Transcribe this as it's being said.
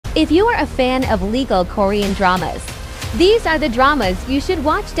If you are a fan of legal Korean dramas, these are the dramas you should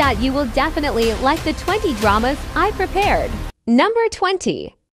watch. You will definitely like the 20 dramas I prepared. Number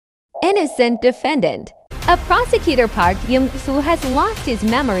 20. Innocent Defendant. A prosecutor, Park Young-soo, has lost his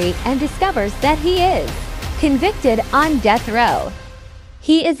memory and discovers that he is convicted on death row.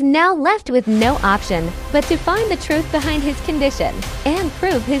 He is now left with no option but to find the truth behind his condition and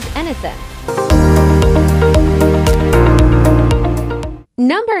prove his innocence.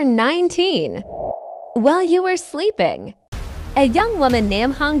 Number 19. While you were sleeping. A young woman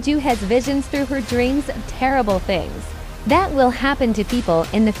named Hongju has visions through her dreams of terrible things that will happen to people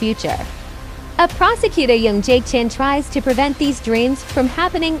in the future. A prosecutor, Young Jae-chin, tries to prevent these dreams from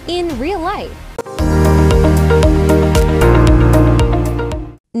happening in real life.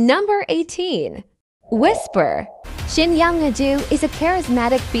 Number 18. Whisper. Shin Young-ju is a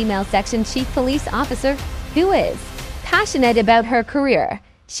charismatic female section chief police officer who is passionate about her career.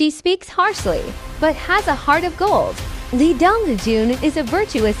 She speaks harshly, but has a heart of gold. Lee Dong-jun is a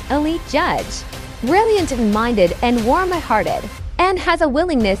virtuous elite judge, brilliant-minded and warm-hearted, and has a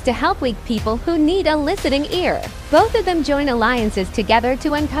willingness to help weak people who need a listening ear. Both of them join alliances together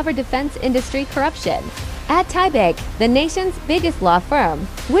to uncover defense industry corruption at Taibei, the nation's biggest law firm,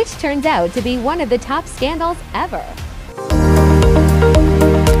 which turns out to be one of the top scandals ever.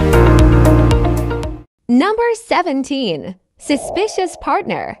 Number 17. Suspicious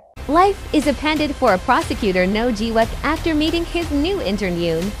Partner. Life is appended for a prosecutor No Ji-wook after meeting his new intern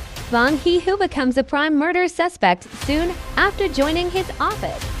Yoon Bong-hee, who becomes a prime murder suspect soon after joining his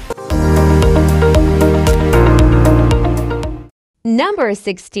office. Number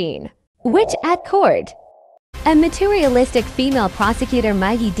 16. Witch at Court. A materialistic female prosecutor,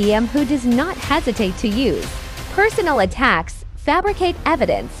 Maggie Diem, who does not hesitate to use personal attacks, fabricate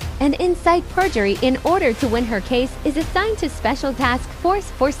evidence, and incite perjury in order to win her case, is assigned to Special Task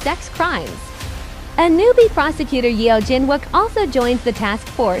Force for Sex Crimes. A newbie prosecutor, Yeo Jin-wook, also joins the task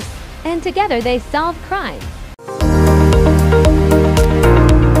force, and together they solve crimes.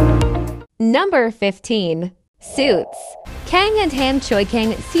 Number 15. Suits. Kang and Han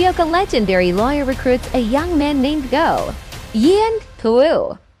Choi-kang Seok, a legendary lawyer, recruits a young man named Go Yeon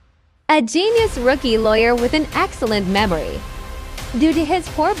Koo, a genius rookie lawyer with an excellent memory. Due to his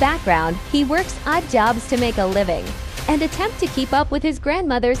poor background, he works odd jobs to make a living and attempt to keep up with his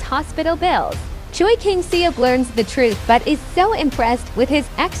grandmother's hospital bills. Choi-kang Seok learns the truth but is so impressed with his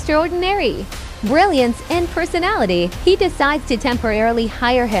extraordinary brilliance and personality, he decides to temporarily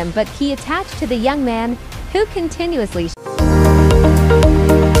hire him, but he attached to the young man who continuously.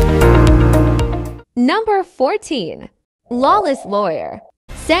 Number 14. Lawless Lawyer.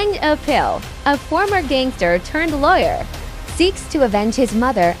 Sang Oh-pil, a former gangster turned lawyer, seeks to avenge his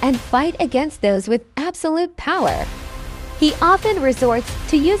mother and fight against those with absolute power. He often resorts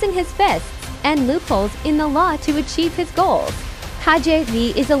to using his fists and loopholes in the law to achieve his goals. Ha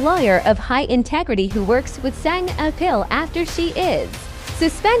Jae-lee is a lawyer of high integrity who works with Sang Oh-pil after she is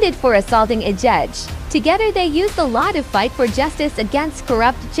suspended for assaulting a judge. Together they use the law to fight for justice against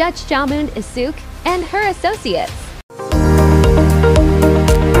corrupt Judge Jamun Isuk and her associates.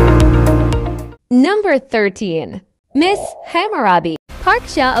 Number 13. Miss Hammurabi. Park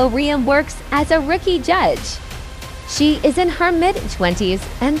Sha-oh-ryum works as a rookie judge. She is in her mid-20s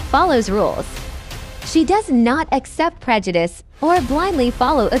and follows rules. She does not accept prejudice or blindly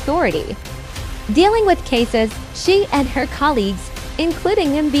follow authority. Dealing with cases, she and her colleagues, including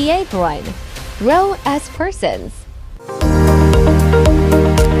MBA Groin, grow as persons.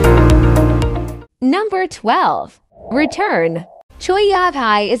 Number 12. Return. Choi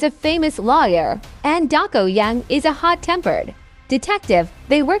Yav-hai is a famous lawyer, and Dako Young is a hot-tempered detective.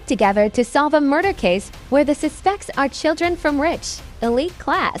 They work together to solve a murder case where the suspects are children from rich, elite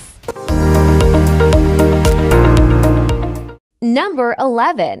class. Number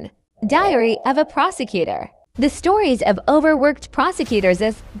 11. Diary of a Prosecutor. The stories of overworked prosecutors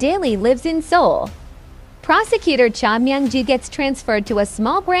as daily lives in Seoul. Prosecutor Cha Myung-ji gets transferred to a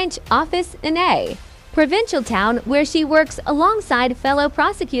small branch office in a provincial town where she works alongside fellow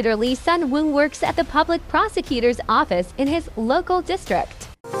prosecutor Lee Sun-woong, works at the public prosecutor's office in his local district.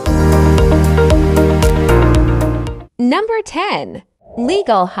 Number 10.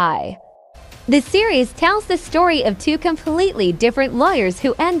 Legal High. The series tells the story of two completely different lawyers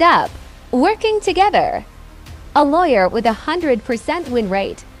who end up working together. A lawyer with a 100% win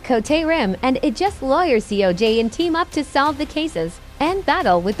rate, Ko Tae-rim, and a just lawyer, Seo Jae-in, team up to solve the cases and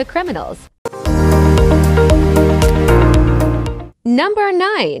battle with the criminals. Number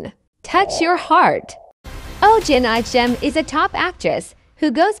 9. Touch Your Heart. Oh Jin Aichem is a top actress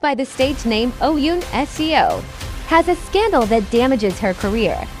who goes by the stage name Oh Yoon Seo. Has a scandal that damages her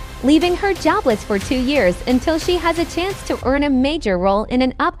career leaving her jobless for 2 years until she has a chance to earn a major role in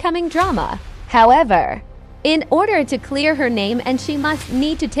an upcoming drama. However, in order to clear her name, and she must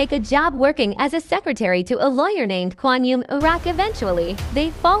need to take a job working as a secretary to a lawyer named Kwon Yum Urak. Eventually,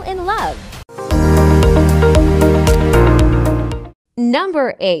 they fall in love.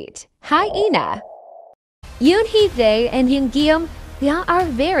 Number 8. Hyena. Yoon Hee-jae and Yoon Gi-um are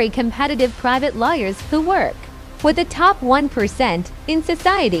very competitive private lawyers who work with the top 1% in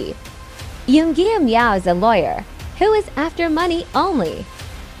society. Yoon Gi-um is a lawyer who is after money only.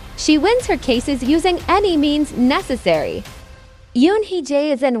 She wins her cases using any means necessary. Yoon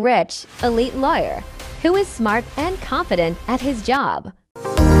Hee-jae is a rich, elite lawyer who is smart and confident at his job.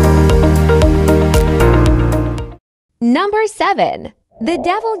 Number 7. The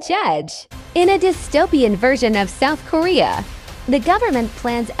Devil Judge. In a dystopian version of South Korea, the government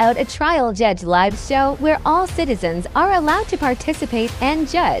plans out a trial judge live show where all citizens are allowed to participate and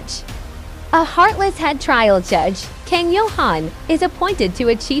judge. A heartless head trial judge, Kang Yo-han, is appointed to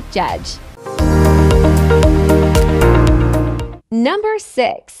a chief judge. Number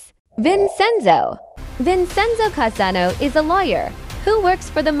 6. Vincenzo. Vincenzo Casano is a lawyer who works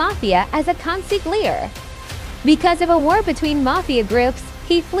for the mafia as a consigliere. Because of a war between mafia groups,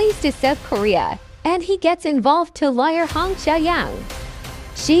 he flees to South Korea, and he gets involved to lawyer Hong Cha-yang.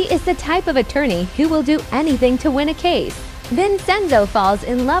 She is the type of attorney who will do anything to win a case. Vincenzo falls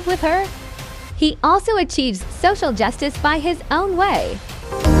in love with her. He also achieves social justice by his own way.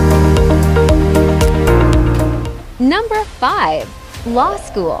 Number 5. Law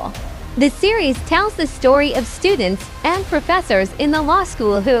School. The series tells the story of students and professors in the law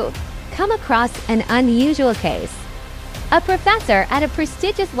school who come across an unusual case. A professor at a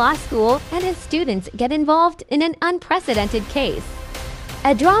prestigious law school and his students get involved in an unprecedented case.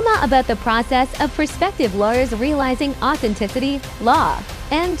 A drama about the process of prospective lawyers realizing authenticity, law,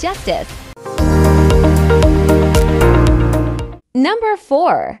 and justice. Number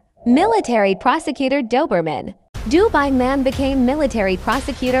 4. Military Prosecutor Doberman. Dubai man became military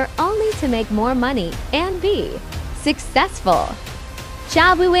prosecutor only to make more money and be successful.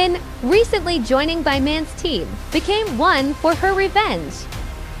 Cha Woo-in, recently joining By Man's team, became one for her revenge.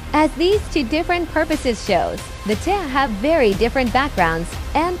 As these two different purposes shows, the two have very different backgrounds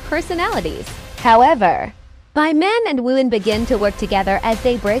and personalities. However, By Man and Woo-in begin to work together as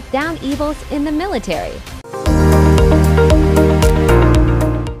they break down evils in the military.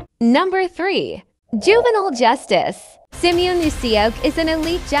 Number 3. Juvenile Justice. Simyoon Seok is an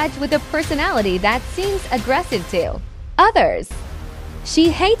elite judge with a personality that seems aggressive to others. She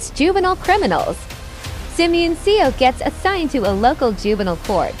hates juvenile criminals. Simyoon Seok gets assigned to a local juvenile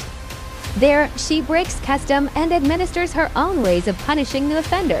court. There, she breaks custom and administers her own ways of punishing the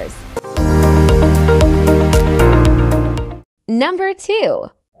offenders. Number 2.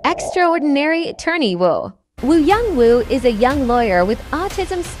 Extraordinary Attorney Woo. Woo Young-woo is a young lawyer with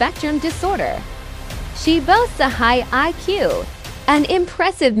autism spectrum disorder. She boasts a high IQ, an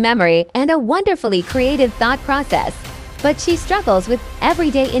impressive memory, and a wonderfully creative thought process. But she struggles with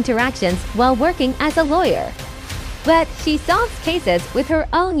everyday interactions while working as a lawyer. But she solves cases with her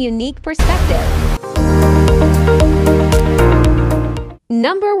own unique perspective.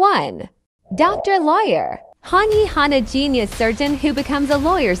 Number 1. Dr. Lawyer. Han Yi-han, a genius surgeon who becomes a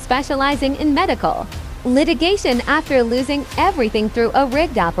lawyer specializing in medical litigation after losing everything through a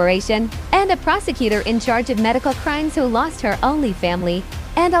rigged operation, and a prosecutor in charge of medical crimes who lost her only family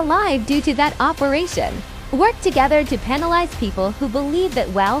and alive due to that operation, work together to penalize people who believe that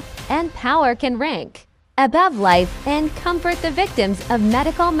wealth and power can rank above life and comfort the victims of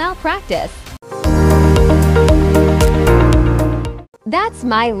medical malpractice. That's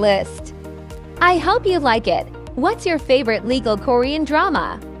my list. I hope you like it. What's your favorite legal Korean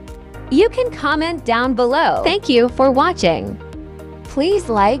drama? You can comment down below. Thank you for watching. Please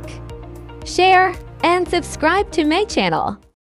like, share, and subscribe to my channel.